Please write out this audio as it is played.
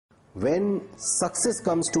When success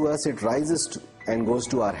comes to us, it rises and goes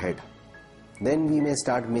to our head. Then we may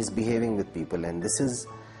start misbehaving with people, and this is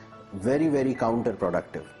very, very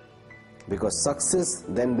counterproductive, because success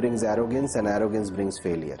then brings arrogance, and arrogance brings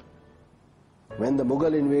failure. When the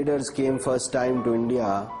Mughal invaders came first time to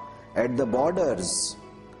India, at the borders,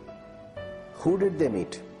 who did they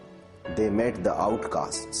meet? They met the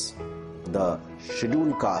outcasts, the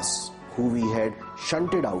scheduled castes who we had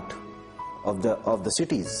shunted out of the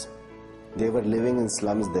cities. They were living in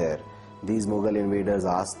slums there. These Mughal invaders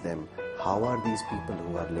asked them, how are these people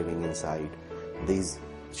who are living inside? These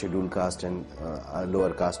scheduled caste and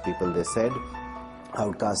lower caste people, they said,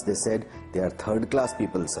 outcasts, they said, they are third class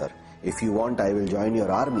people, sir. If you want, I will join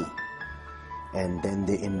your army. And then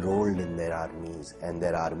they enrolled in their armies, and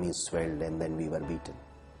their armies swelled, and then we were beaten.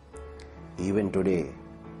 Even today,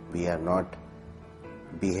 we are not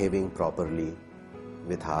behaving properly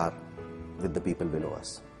with the people below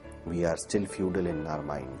us. We are still feudal in our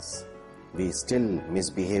minds. We still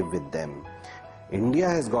misbehave with them. India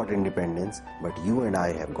has got independence, but you and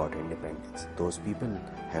I have got independence. Those people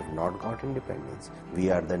have not got independence. We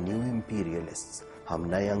are the new imperialists. हम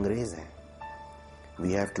नए अंग्रेज हैं.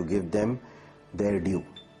 We have to give them their due.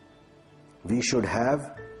 We should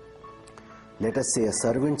have, let us say, a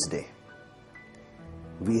Servants' Day.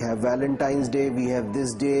 We have Valentine's Day, we have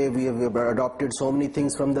this day, we have adopted so many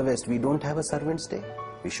things from the West. We don't have a Servants' Day.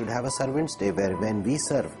 We should have a Servants' Day when we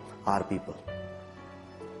serve our people.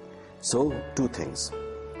 So, two things.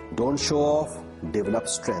 Don't show off, develop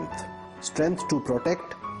strength. Strength to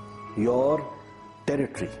protect your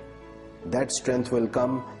territory. That strength will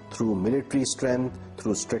come through military strength,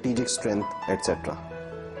 through strategic strength, etc.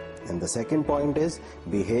 And the second point is,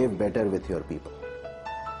 behave better with your people.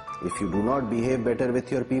 If you do not behave better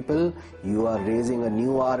with your people, you are raising a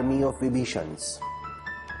new army of Vibhishans.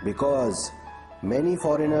 Because many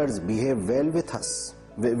foreigners behave well with us,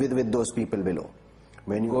 with those people below.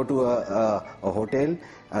 When you go to a hotel,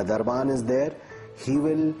 a Darban is there, he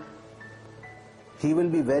will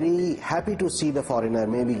be very happy to see the foreigner,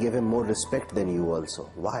 maybe give him more respect than you also.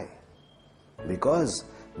 Why? Because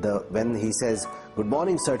when he says, good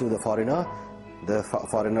morning sir, to the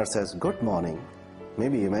foreigner says, good morning.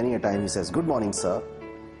 Maybe many a time he says, good morning sir.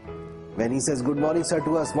 When he says good morning sir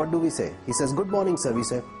to us, what do we say? He says, good morning sir. We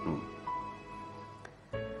say,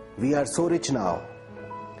 We are so rich now,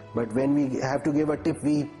 but when we have to give a tip,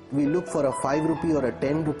 we look for a 5 rupee or a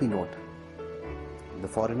 10 rupee note. The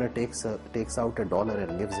foreigner takes out $1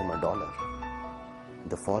 and gives him $1.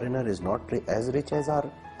 The foreigner is not as rich as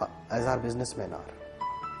our businessmen are.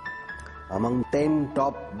 Among 10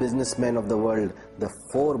 top businessmen of the world, the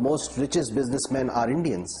 4 most richest businessmen are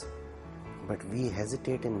Indians. But we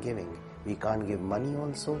hesitate in giving. We can't give money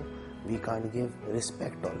also. We can't give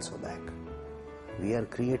respect also back. We are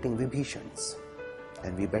creating Vibhishans,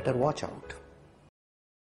 and we better watch out.